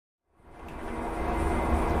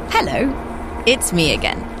Hello, it's me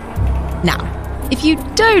again. Now, if you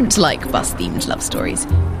don't like bus-themed love stories,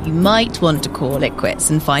 you might want to call it quits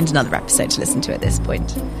and find another episode to listen to at this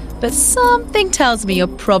point. But something tells me you're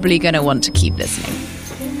probably going to want to keep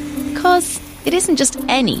listening. Because it isn't just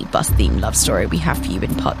any bus-themed love story we have for you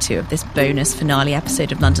in part 2 of this bonus finale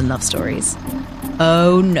episode of London Love Stories.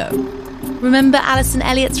 Oh no. Remember Alison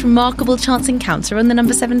Elliott's remarkable chance encounter on the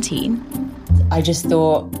number 17? I just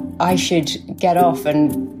thought I should get off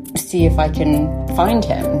and see if I can find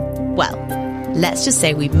him. Well, let's just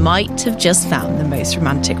say we might have just found the most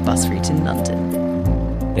romantic bus route in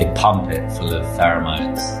London. They pump it full of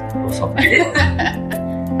pheromones or something.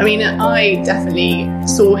 I mean, I definitely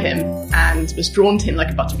saw him and was drawn to him like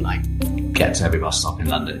a butterfly. Get to every bus stop in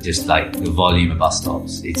London, just like the volume of bus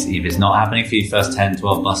stops. If it's not happening for you first 10,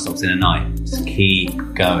 12 bus stops in a night, just keep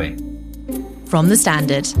going. From The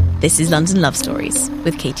Standard, this is London Love Stories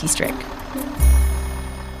with Katie Strick.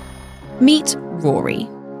 Meet Rory.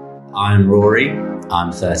 I'm Rory,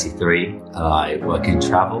 I'm 33, I work in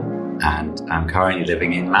travel and I'm currently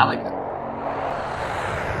living in Malaga.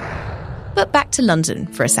 But back to London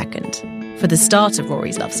for a second, for the start of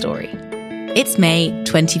Rory's love story. It's May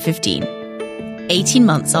 2015, 18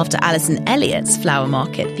 months after Alison Elliott's Flower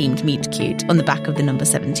Market-themed Meet Cute on the back of the number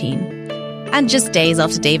 17, and just days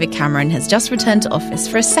after David Cameron has just returned to office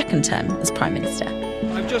for a second term as Prime Minister.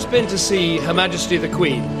 I've just been to see Her Majesty the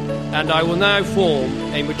Queen, and I will now form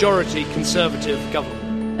a majority Conservative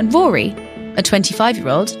government. And Rory, a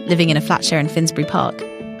 25-year-old living in a flat share in Finsbury Park,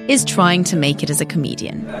 is trying to make it as a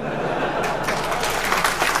comedian.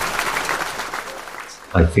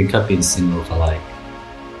 I think I've been single for like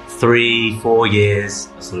 3-4 years,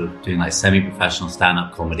 sort of doing like semi-professional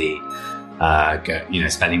stand-up comedy,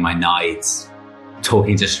 spending my nights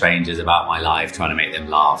talking to strangers about my life, trying to make them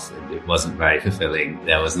laugh. It wasn't very fulfilling.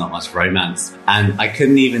 There was not much romance. And I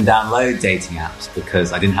couldn't even download dating apps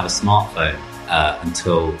because I didn't have a smartphone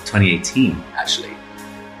until 2018, actually.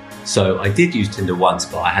 So I did use Tinder once,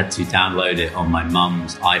 but I had to download it on my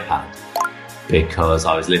mum's iPad because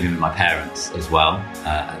I was living with my parents as well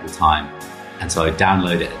at the time. And so I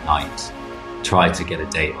download it at night, try to get a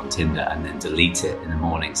date on Tinder and then delete it in the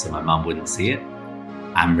morning so my mum wouldn't see it,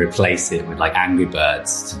 and replace it with like Angry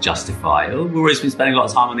Birds to justify, we've always been spending a lot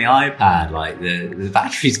of time on the iPad, like the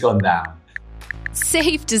battery's gone down.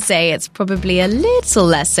 Safe to say it's probably a little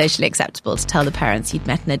less socially acceptable to tell the parents you'd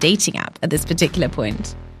met in a dating app at this particular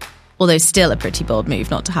point. Although still a pretty bold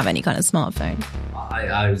move not to have any kind of smartphone.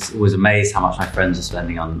 I was always amazed how much my friends were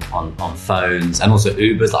spending on phones and also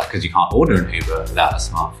Ubers, like because you can't order an Uber without a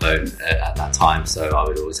smartphone at that time. So I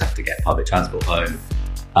would always have to get public transport home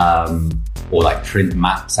or like print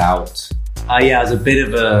maps out. I was a bit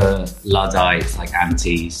of a Luddite, like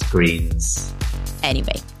anti-screens.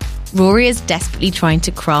 Anyway, Rory is desperately trying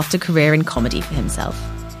to craft a career in comedy for himself.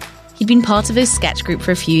 He'd been part of a sketch group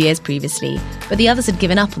for a few years previously, but the others had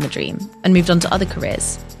given up on the dream and moved on to other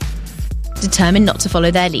careers. Determined not to follow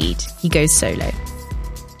their lead, he goes solo,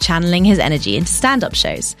 channeling his energy into stand-up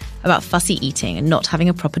shows about fussy eating and not having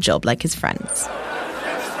a proper job like his friends.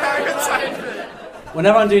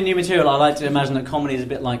 Whenever I'm doing new material, I like to imagine that comedy is a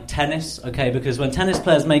bit like tennis, okay? Because when tennis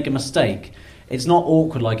players make a mistake, it's not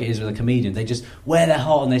awkward like it is with a comedian. They just wear their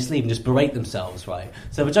heart on their sleeve and just berate themselves, right?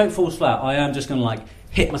 So if a joke falls flat, I am just going to like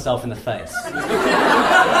hit myself in the face. And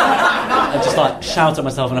just like shout at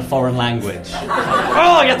myself in a foreign language.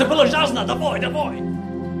 Oh, yeah, the boy.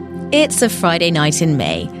 It's a Friday night in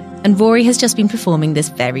May, and Rory has just been performing this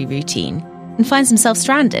very routine and finds himself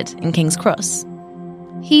stranded in King's Cross.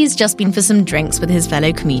 He's just been for some drinks with his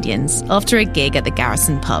fellow comedians after a gig at the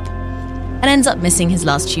Garrison pub and ends up missing his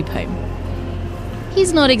last tube home.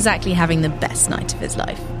 He's not exactly having the best night of his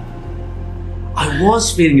life. I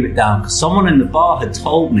was feeling a bit down because someone in the bar had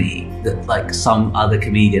told me that like some other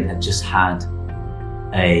comedian had just had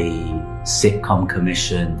a sitcom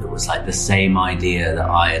commission that was like the same idea that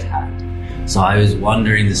I had had. So I was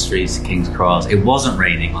wandering the streets of King's Cross. It wasn't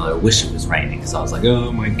raining, although I wish it was raining because I was like,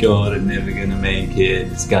 oh my God, I'm never going to make it.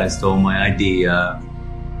 This guy stole my idea.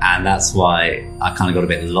 And that's why I kind of got a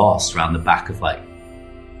bit lost around the back of like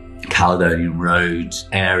Caledonian Road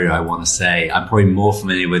area, I want to say. I'm probably more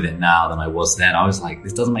familiar with it now than I was then. I was like,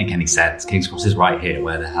 this doesn't make any sense. King's Cross is right here.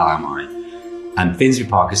 Where the hell am I? And Finsbury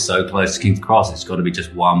Park is so close to King's Cross, it's got to be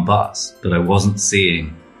just one bus. But I wasn't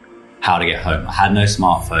seeing how to get home. I had no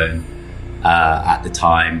smartphone at the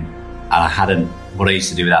time. And what I used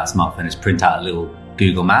to do without a smartphone is print out a little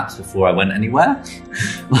Google Maps before I went anywhere.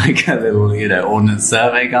 Like a little, ordnance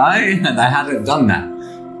survey guy. And I hadn't done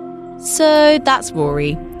that. So that's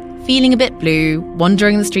Rory. Feeling a bit blue,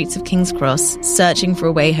 wandering the streets of King's Cross, searching for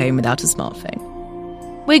a way home without a smartphone.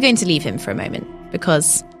 we're going to leave him for a moment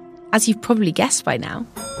because, as you've probably guessed by now,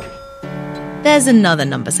 there's another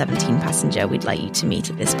number 17 passenger we'd like you to meet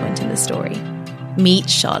at this point in the story. Meet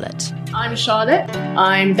Charlotte. I'm Charlotte.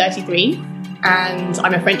 I'm 33 and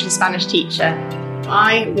I'm a French and Spanish teacher.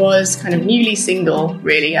 I was kind of newly single,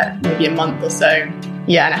 really, at maybe a month or so.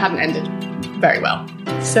 Yeah, and it hadn't ended very well.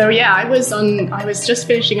 So yeah, I was just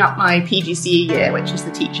finishing up my PGCE year, which is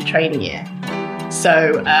the teacher training year.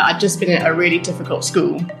 So I'd just been at a really difficult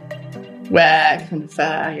school where kind of,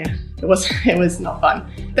 it was not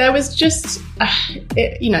fun. There was just, the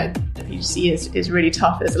PGCE is really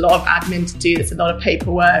tough. There's a lot of admin to do. There's a lot of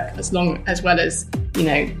paperwork, as well as,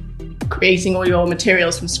 creating all your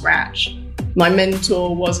materials from scratch. My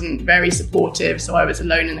mentor wasn't very supportive, so I was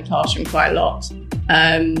alone in the classroom quite a lot.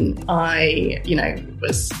 I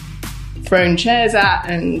was thrown chairs at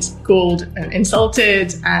and called and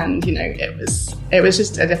insulted, and, it was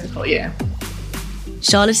just a difficult year.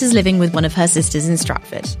 Charlotte is living with one of her sisters in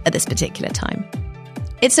Stratford at this particular time.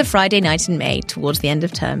 It's a Friday night in May towards the end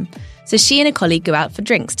of term, so she and a colleague go out for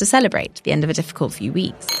drinks to celebrate the end of a difficult few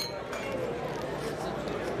weeks.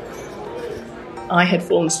 I had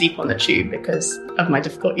fallen asleep on the tube because of my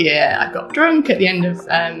difficult year. I got drunk at the end of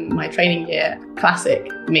my training year.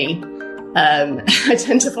 Classic me. I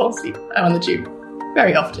tend to fall asleep on the tube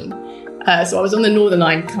very often. So I was on the Northern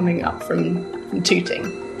Line coming up from Tooting.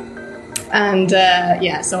 And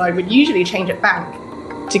so I would usually change at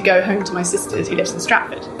Bank to go home to my sisters who lives in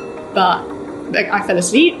Stratford. But I fell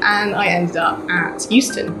asleep and I ended up at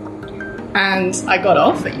Euston. And I got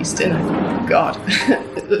off at Euston. I thought, oh God.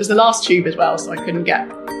 It was the last tube as well, so I couldn't get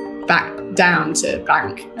back down to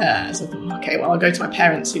Bank. So I thought, okay, well, I'll go to my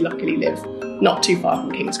parents, who luckily live not too far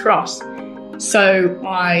from King's Cross. So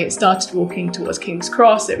I started walking towards King's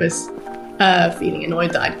Cross. It was feeling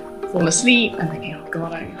annoyed that I'd fallen asleep and thinking, oh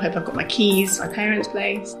God, I hope I've got my keys to my parents'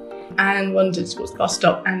 place. And wandered towards the bus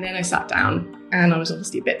stop. And then I sat down and I was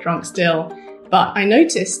obviously a bit drunk still. But I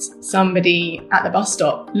noticed somebody at the bus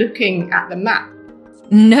stop looking at the map.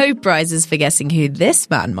 No prizes for guessing who this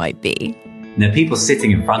man might be. People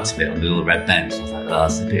sitting in front of it on the little red bench. I was like, oh,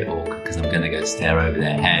 that's a bit awkward because I'm going to go stare over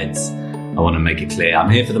their heads. I want to make it clear, I'm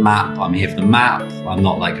here for the map. I'm here for the map. I'm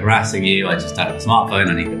not harassing you. I just don't have a smartphone.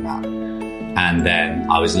 I need the map. And then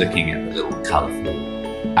I was looking at the little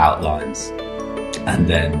colourful outlines. And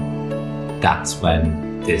then that's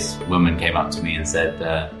when this woman came up to me and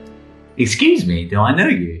said, excuse me, do I know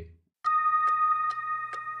you?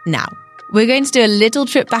 Now, we're going to do a little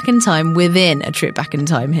trip back in time within a trip back in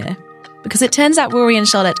time here, because it turns out Rory and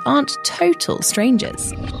Charlotte aren't total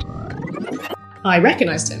strangers. I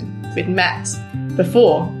recognised him. We'd met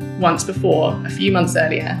once before, a few months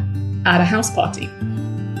earlier, at a house party,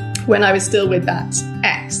 when I was still with that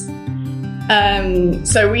ex.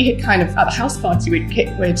 So we had kind of, at the house party, we'd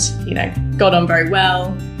got on very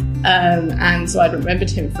well. And so I remembered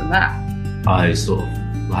him from that. I was sort of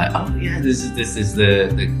like, oh yeah, this is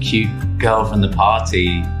the cute girl from the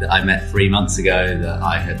party that I met 3 months ago that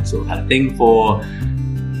I had sort of had a thing for,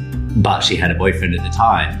 but she had a boyfriend at the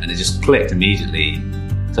time, and it just clicked immediately.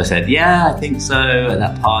 So I said, yeah, I think so. At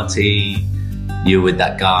that party, you were with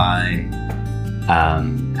that guy.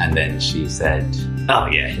 And then she said, oh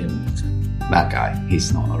yeah, him, that guy,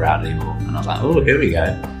 he's not around anymore. And I was like, oh, here we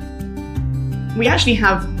go. We actually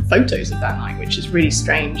have photos of that night, which is really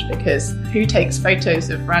strange because who takes photos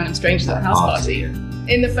of random strangers at a house party?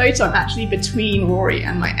 In the photo, I'm actually between Rory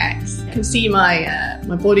and my ex. You can see my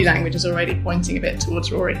body language is already pointing a bit towards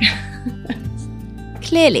Rory.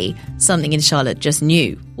 Clearly, something in Charlotte just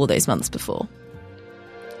knew all those months before.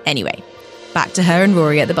 Anyway, back to her and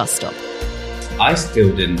Rory at the bus stop. I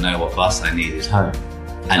still didn't know what bus I needed home.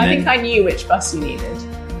 And I think I knew which bus you needed.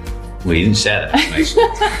 We didn't share that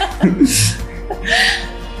information.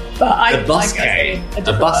 But the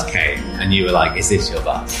bus came, and you were like, is this your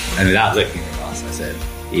bus? And without looking at the bus, I said,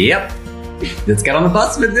 yep, let's get on the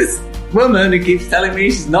bus with this woman who keeps telling me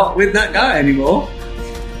she's not with that guy anymore.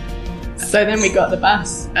 So then we got the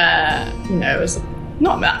bus. It was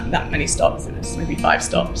not that many stops. It was maybe 5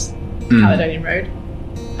 stops, Caledonian Road.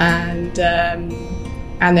 And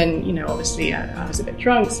then, obviously I was a bit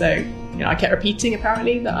drunk, so, I kept repeating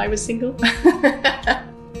apparently that I was single.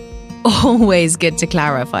 Always good to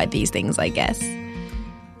clarify these things, I guess.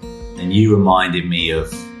 And you reminded me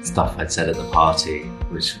of stuff I'd said at the party,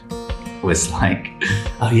 which was like,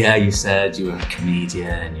 oh yeah, you said you were a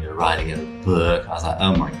comedian, you were writing a book. I was like,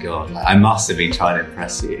 oh my God, I must have been trying to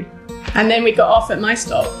impress you. And then we got off at my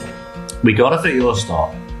stop. We got off at your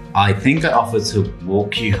stop. I think I offered to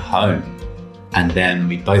walk you home. And then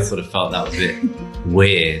we both sort of felt that was a bit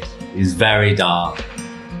weird. It was very dark.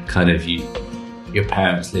 Kind of, you your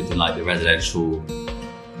parents lived in like the residential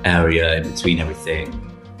area in between everything.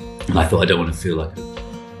 And I thought, I don't want to feel like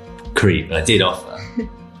a creep, but I did offer.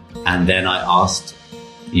 And then I asked,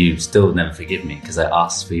 you still never forgive me, because I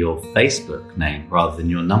asked for your Facebook name rather than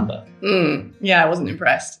your number. Yeah, I wasn't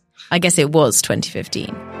impressed. I guess it was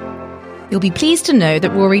 2015. You'll be pleased to know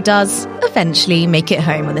that Rory does eventually make it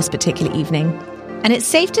home on this particular evening. And it's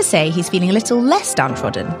safe to say he's feeling a little less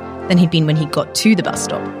downtrodden than he'd been when he got to the bus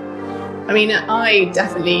stop. I mean, I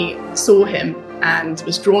definitely saw him and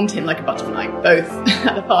was drawn to him like a butterfly, both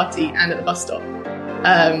at the party and at the bus stop.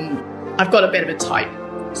 I've got a bit of a type,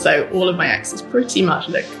 so all of my exes pretty much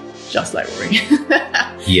look just like Rory.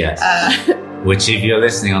 Yes. Which, if you're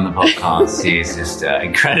listening on the podcast, he is just an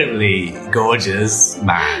incredibly gorgeous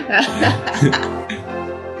man.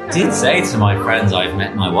 I did say to my friends, I've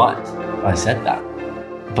met my wife. I said that.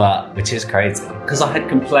 But, which is crazy. Because I had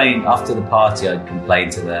complained, after the party, I'd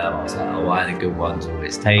complained to them. I was like, oh, why are the good ones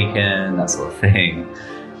always taken? That sort of thing.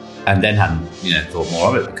 And then hadn't, thought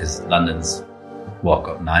more of it, because London's,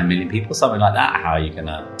 got 9 million people, something like that. How are you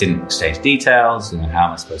didn't exchange details, how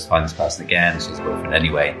am I supposed to find this person again? She's a boyfriend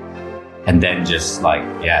anyway. And then just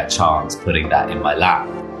chance putting that in my lap.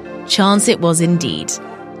 Chance it was indeed.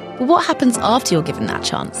 But what happens after you're given that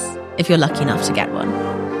chance, if you're lucky enough to get one?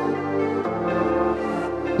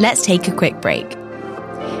 Let's take a quick break.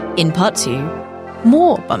 In part 2,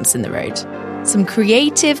 more bumps in the road, some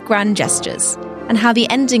creative grand gestures, and how the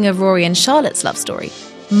ending of Rory and Charlotte's love story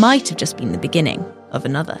might have just been the beginning of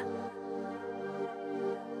another.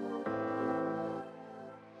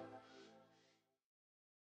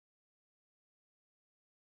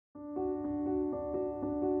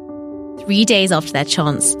 Three days after their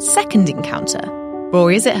chance second encounter,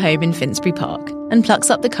 Rory is at home in Finsbury Park and plucks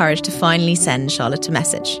up the courage to finally send Charlotte a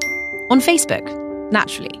message. On Facebook,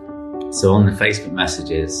 naturally. So on the Facebook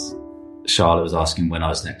messages, Charlotte was asking when I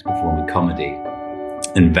was next performing comedy.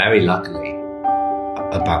 And very luckily,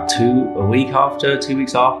 about 2 weeks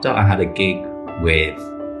after, I had a gig with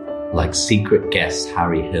secret guest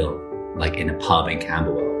Harry Hill, in a pub in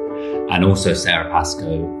Camberwell. And also Sarah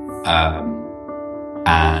Pascoe,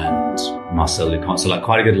 and Marcel Lucon. So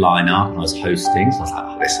quite a good lineup. And I was hosting, so I was like,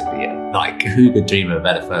 oh, this would be it. Who could dream of a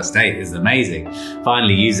better first date? This is amazing.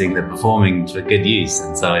 Finally using the performing for good use.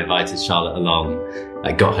 And so I invited Charlotte along.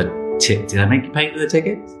 I got her did I make you pay for the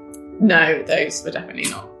tickets? No, those were definitely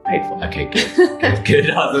not paid for. Okay, good.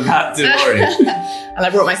 I wasn't have to worry. And I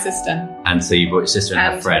brought my sister. And so you brought your sister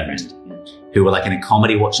and her friend, who were in a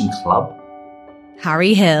comedy watching club?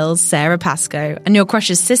 Harry Hill, Sarah Pascoe, and your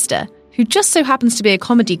crush's sister, who just so happens to be a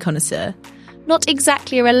comedy connoisseur. Not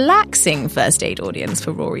exactly a relaxing first date audience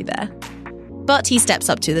for Rory there. But he steps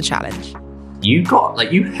up to the challenge. You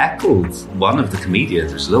you heckled one of the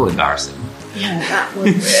comedians, which is a little embarrassing. Yeah, that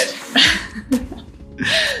was weird.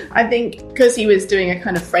 I think because he was doing a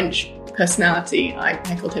kind of French personality, I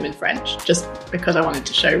heckled him in French, just because I wanted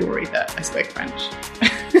to show Rory that I spoke French.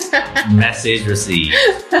 Message received,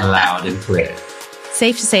 loud and clear.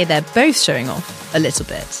 Safe to say they're both showing off a little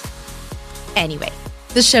bit. Anyway,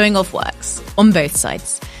 the showing off works, on both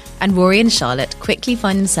sides, and Rory and Charlotte quickly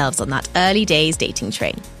find themselves on that early days dating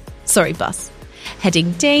train. Bus.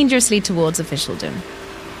 Heading dangerously towards officialdom.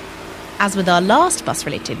 As with our last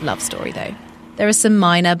bus-related love story, though, there are some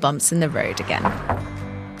minor bumps in the road again.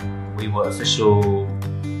 We were official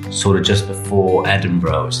sort of just before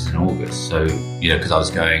Edinburgh, which is in August. So, because I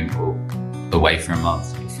was going away for a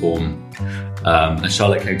month to perform. And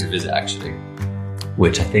Charlotte came to visit, actually,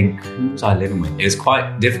 which I think, who was I living with? It was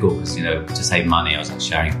quite difficult because, to save money, I was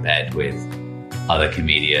sharing a bed with other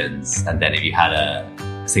comedians. And then if you had a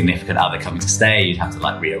significant other coming to stay, you'd have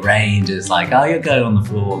to rearrange. It's oh, you're going on the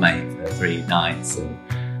floor, mate, for 3 nights. And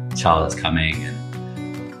Charlotte's coming.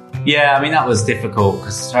 And yeah, I mean, that was difficult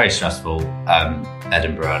because it's very stressful.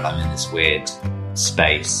 Edinburgh, and I'm in this weird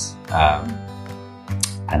space.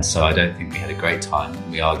 And so I don't think we had a great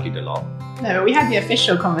time. We argued a lot. No, we had the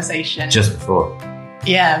official conversation. Just before?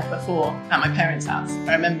 Yeah, before, at my parents' house.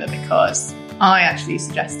 I remember because I actually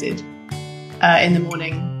suggested in the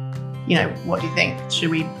morning, what do you think? Should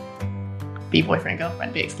we be boyfriend and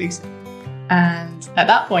girlfriend, be exclusive? And at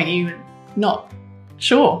that point, you were not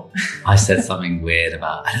sure. I said something weird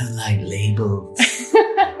about, I don't like labels.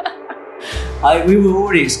 We were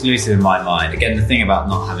already exclusive in my mind. Again, the thing about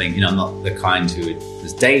not having, I'm not the kind who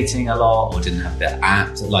was dating a lot or didn't have the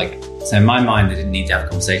app. So in my mind, they didn't need to have a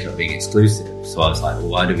conversation about being exclusive. So I was like, well,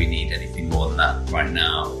 why do we need anything more than that right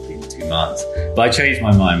now? It's been 2 months. But I changed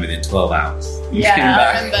my mind within 12 hours. Yeah,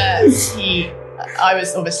 I remember I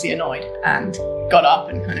was obviously annoyed and got up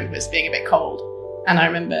and kind of was being a bit cold. And I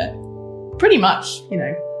remember pretty much,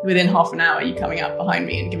 within half an hour, you coming up behind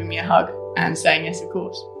me and giving me a hug and saying, yes, of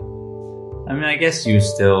course. I mean, I guess you were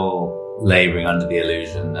still labouring under the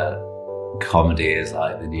illusion that comedy is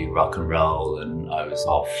like the new rock and roll, and I was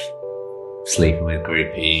off sleeping with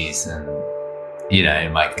groupies and, you know,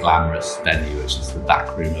 in my glamorous venue, which is the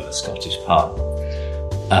back room of a Scottish pub.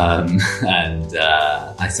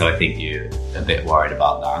 So I think you're a bit worried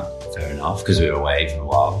about that, fair enough, because we were away for a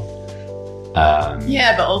while.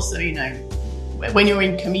 Yeah, but also, you know, when you're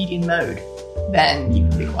in comedian mode, then you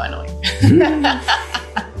can be quite annoying.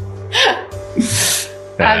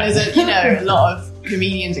 And there's a lot of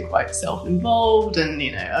comedians are quite self-involved and,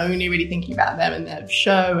 you know, only really thinking about them and their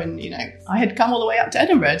show. And, you know, I had come all the way up to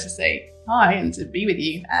Edinburgh to say hi and to be with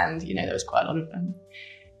you. And, you know, there was quite a lot of,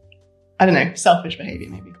 selfish behaviour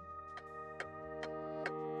maybe.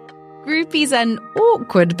 Groupies and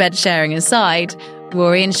awkward bed sharing aside,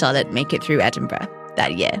 Rory and Charlotte make it through Edinburgh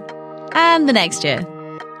that year. And the next year.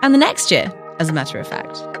 And the next year, as a matter of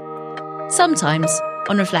fact. Sometimes,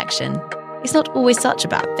 on reflection, it's not always such a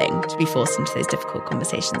bad thing to be forced into those difficult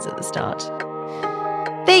conversations at the start.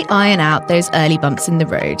 They iron out those early bumps in the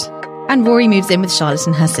road, and Rory moves in with Charlotte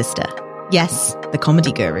and her sister, yes, the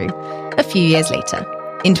comedy guru, a few years later,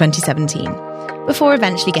 in 2017, before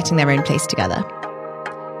eventually getting their own place together.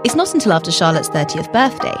 It's not until after Charlotte's 30th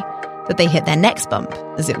birthday that they hit their next bump,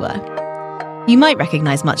 as it were. You might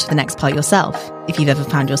recognise much of the next part yourself, if you've ever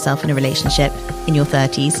found yourself in a relationship, in your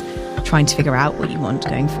 30s, trying to figure out what you want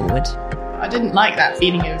going forward. I didn't like that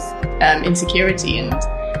feeling of insecurity and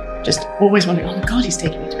just always wondering, oh my God, he's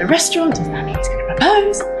taking me to a restaurant, does that mean he's going to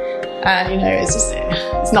propose? And, you know,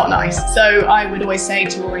 it's not nice. So I would always say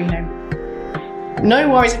to Rory, you know, no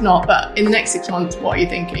worries if not, but in the next 6 months, what are you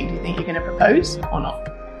thinking? Do you think you're going to propose or not?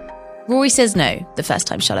 Rory says no the first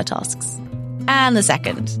time Charlotte asks. And the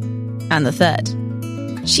second. And the third.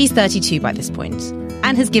 She's 32 by this point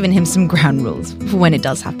and has given him some ground rules for when it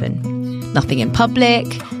does happen. Nothing in public,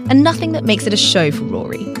 and nothing that makes it a show for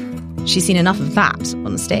Rory. She's seen enough of that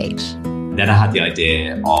on the stage. Then I had the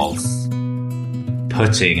idea of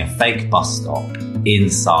putting a fake bus stop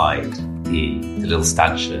inside the little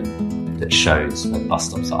stanchion that shows where the bus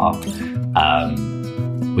stops are,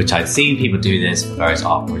 which I'd seen people do this for various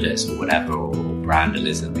art projects or whatever, or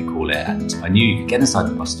brandalism they call it, and I knew you could get inside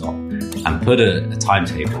the bus stop and put a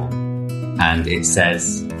timetable, and it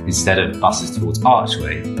says, instead of buses towards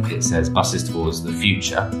Archway, it says buses towards the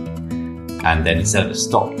future. And then instead of the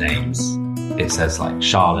stop names, it says like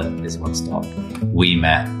Charlotte is one stop. We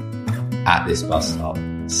met at this bus stop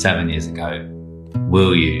 7 years ago.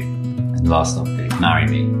 Will you? And the last stop is marry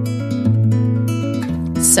me.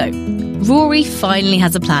 So, Rory finally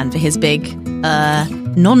has a plan for his big,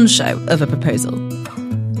 non-show of a proposal.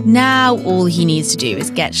 Now all he needs to do is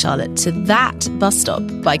get Charlotte to that bus stop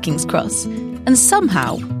by King's Cross, and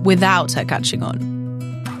somehow, without her catching on.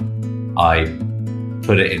 I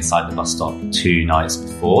put it inside the bus stop 2 nights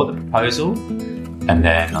before the proposal, and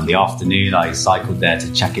then on the afternoon I cycled there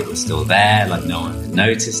to check it was still there, like no one had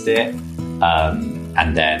noticed it.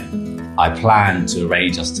 And then I planned to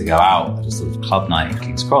arrange us to go out at a sort of club night in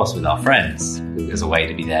King's Cross with our friends, as a way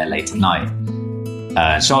to be there late at night.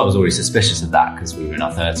 Charlotte was already suspicious of that because we were in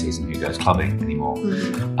our 30s and who goes clubbing anymore.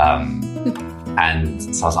 And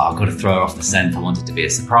so I was like, I've got to throw her off the scent. I wanted to be a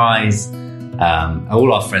surprise.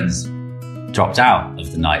 All our friends dropped out of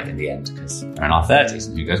the night in the end because we're in our 30s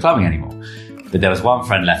and who goes clubbing anymore. But there was one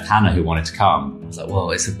friend left, Hannah, who wanted to come. I was like,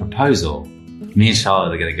 well, it's a proposal. Me and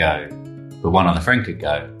Charlotte are going to go, but one other friend could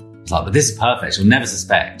go. I was like, but this is perfect. She'll never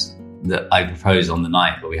suspect that I proposed on the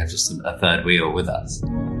night, but we have just a third wheel with us.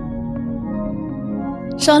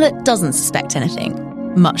 Charlotte doesn't suspect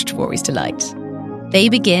anything, much to Rory's delight. They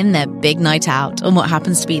begin their big night out on what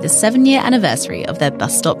happens to be the 7-year anniversary of their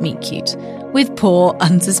bus stop meet cute, with poor,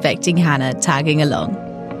 unsuspecting Hannah tagging along,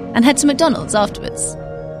 and head to McDonald's afterwards.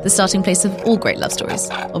 The starting place of all great love stories,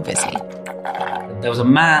 obviously. There was a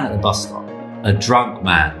man at the bus stop, a drunk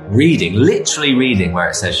man, literally reading where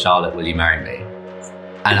it says, Charlotte, will you marry me?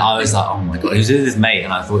 And I was like, oh my God, he was with his mate,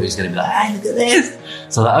 and I thought he was going to be like, hey, look at this.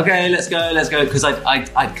 So I was like, okay, let's go. Because I'd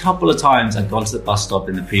a couple of times I'd gone to the bus stop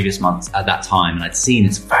in the previous months at that time, and I'd seen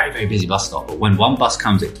it's a very, very busy bus stop. But when one bus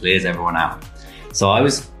comes, it clears everyone out. So I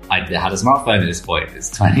had a smartphone at this point.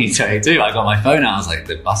 It's 2022. I got my phone out. I was like,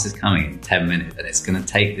 the bus is coming in 10 minutes, and it's going to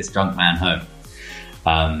take this drunk man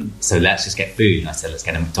home. So let's just get food. And I said, let's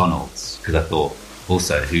get a McDonald's. Because I thought,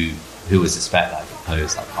 also, who would suspect that I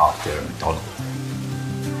proposed like after a McDonald's?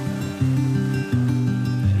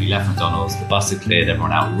 We left McDonald's, the bus had cleared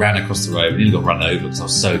everyone out, we ran across the road, we nearly got run over because I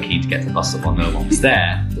was so keen to get to the bus stop while no one was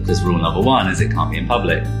there, because rule number 1 is it can't be in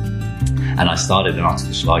public. And I started an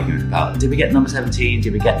artificial argument about, did we get number 17?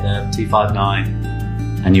 Did we get the 259?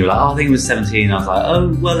 And you were like, oh, I think it was 17. I was like,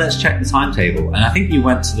 oh, well, let's check the timetable. And I think you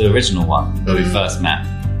went to the original one where we first met.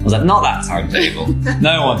 I was like, not that timetable.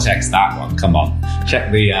 No one checks that one. Come on,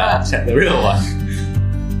 check the real one.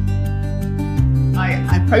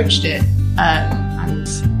 I approached it and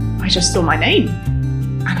I just saw my name.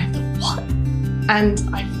 And I thought, what?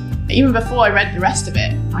 And even before I read the rest of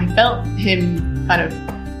it, I felt him kind of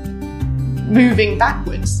moving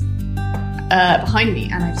backwards behind me,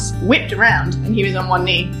 and I just whipped around and he was on one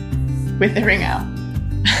knee with the ring out.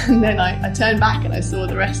 And then I turned back and I saw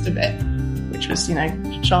the rest of it, which was,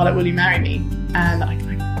 Charlotte, will you marry me? And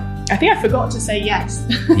I think I forgot to say yes.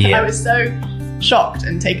 Yeah. I was so shocked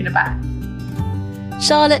and taken aback.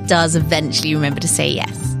 Charlotte does eventually remember to say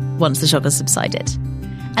yes, once the shock has subsided.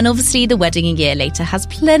 And obviously the wedding a year later has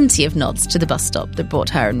plenty of nods to the bus stop that brought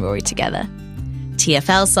her and Rory together.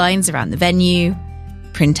 TfL signs around the venue,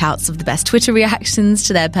 printouts of the best Twitter reactions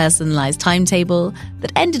to their personalised timetable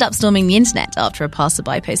that ended up storming the internet after a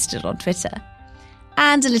passerby posted it on Twitter.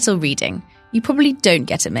 And a little reading you probably don't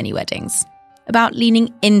get at many weddings, about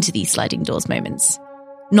leaning into these sliding doors moments,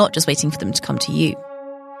 not just waiting for them to come to you.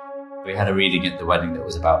 We had a reading at the wedding that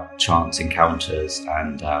was about chance encounters,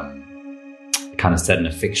 and kind of set in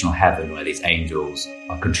a fictional heaven where these angels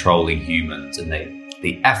are controlling humans, and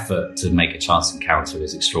the effort to make a chance encounter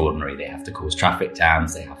is extraordinary. They have to cause traffic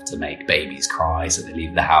jams, they have to make babies cry so they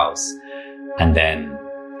leave the house, and then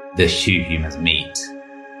the two humans meet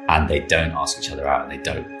and they don't ask each other out and they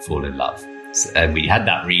don't fall in love. And we had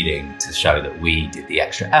that reading to show that we did the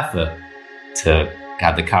extra effort to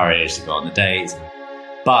have the courage to go on the dates.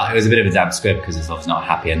 But it was a bit of a damp squib because it's obviously not a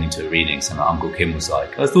happy ending to a reading. So my Uncle Kim was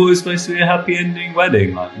like, I thought it was supposed to be a happy ending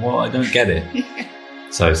wedding. Like, what? I don't get it.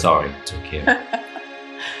 So sorry to Kim.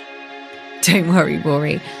 Don't worry,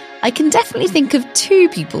 Rory. I can definitely think of two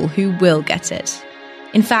people who will get it.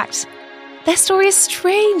 In fact, their story is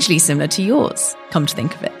strangely similar to yours, come to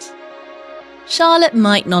think of it. Charlotte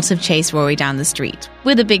might not have chased Rory down the street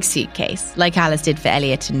with a big suitcase, like Alice did for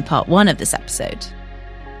Elliot in part 1 of this episode.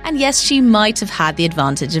 And yes, she might have had the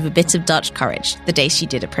advantage of a bit of Dutch courage the day she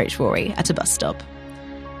did approach Rory at a bus stop.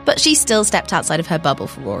 But she still stepped outside of her bubble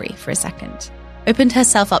for Rory for a second, opened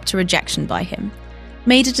herself up to rejection by him,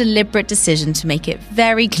 made a deliberate decision to make it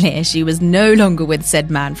very clear she was no longer with said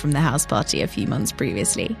man from the house party a few months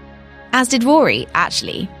previously. As did Rory,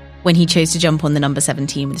 actually, when he chose to jump on the number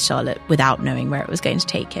 17 with Charlotte without knowing where it was going to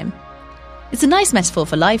take him. It's a nice metaphor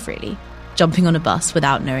for life, really, jumping on a bus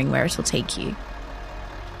without knowing where it'll take you.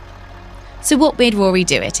 So what made Rory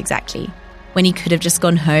do it, exactly, when he could have just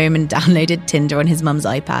gone home and downloaded Tinder on his mum's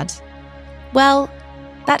iPad? Well,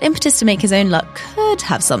 that impetus to make his own luck could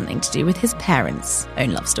have something to do with his parents'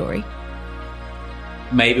 own love story.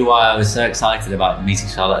 Maybe why I was so excited about meeting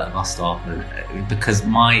Charlotte at the bus stop, because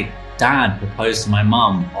my dad proposed to my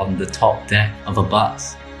mum on the top deck of a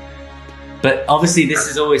bus. But obviously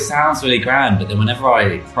this always sounds really grand, but then whenever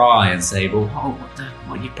I cry and say, well,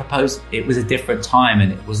 what you proposed, it was a different time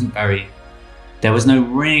and it wasn't very... There was no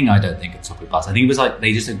ring, I don't think, at the top of the bus. I think it was like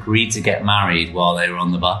they just agreed to get married while they were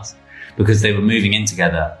on the bus because they were moving in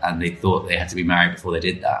together and they thought they had to be married before they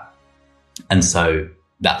did that. And so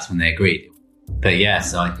that's when they agreed. But yeah,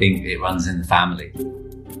 so I think it runs in the family.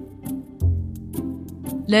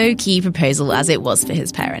 Low-key proposal as it was for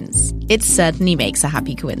his parents, it certainly makes a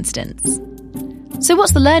happy coincidence. So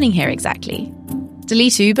what's the learning here exactly?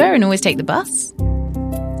 Delete Uber and always take the bus?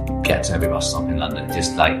 Get to every bus stop in London,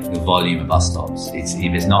 just like the volume of bus stops. If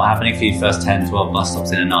it's not happening for you first 10, 12 bus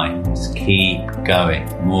stops in a night, just keep going.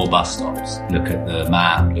 More bus stops. Look at the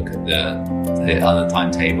map, look at the other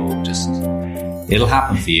timetable. Just, it'll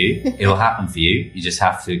happen for you. It'll happen for you. You just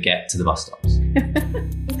have to get to the bus stops.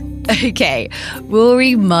 Okay,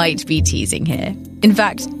 Rory might be teasing here. In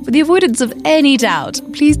fact, for the avoidance of any doubt,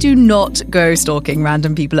 please do not go stalking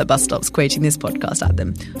random people at bus stops quoting this podcast at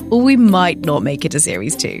them, or we might not make it a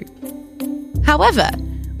series 2. However,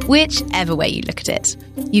 whichever way you look at it,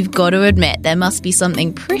 you've got to admit there must be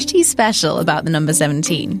something pretty special about the number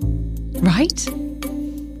 17, right?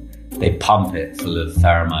 They pump it full of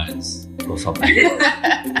pheromones or something.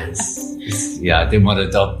 I didn't want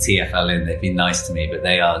to dog TfL in. They've been nice to me, but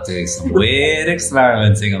they are doing some weird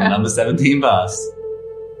experimenting on the number 17 bus.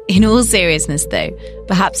 In all seriousness, though,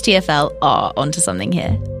 perhaps TfL are onto something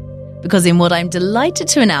here. Because in what I'm delighted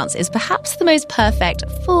to announce is perhaps the most perfect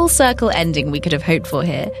full circle ending we could have hoped for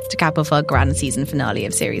here to cap off our grand season finale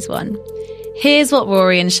of Series 1. Here's what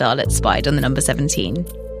Rory and Charlotte spied on the number 17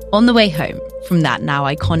 on the way home from that now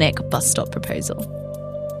iconic bus stop proposal.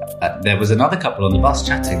 there was another couple on the bus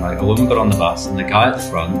chatting. Like, a woman got on the bus, and the guy at the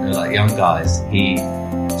front, they were like young guys, he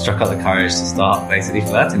struck up the courage to start basically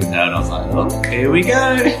flirting with her, and I was like, oh, here we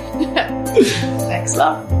go. Next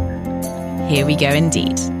love. Here we go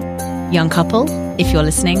indeed. Young couple, if you're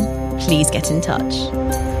listening, please get in touch.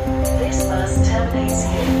 This bus terminates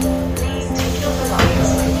here. Please take your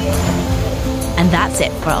belongings with you. And that's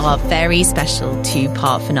it for our very special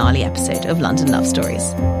 2-part finale episode of London Love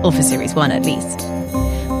Stories, or for Series 1 at least.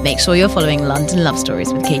 Make sure you're following London Love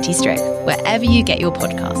Stories with Katie Strick wherever you get your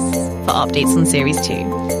podcasts for updates on Series 2,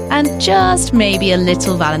 and just maybe a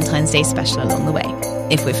little Valentine's Day special along the way,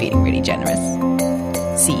 if we're feeling really generous.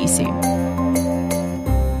 See you soon.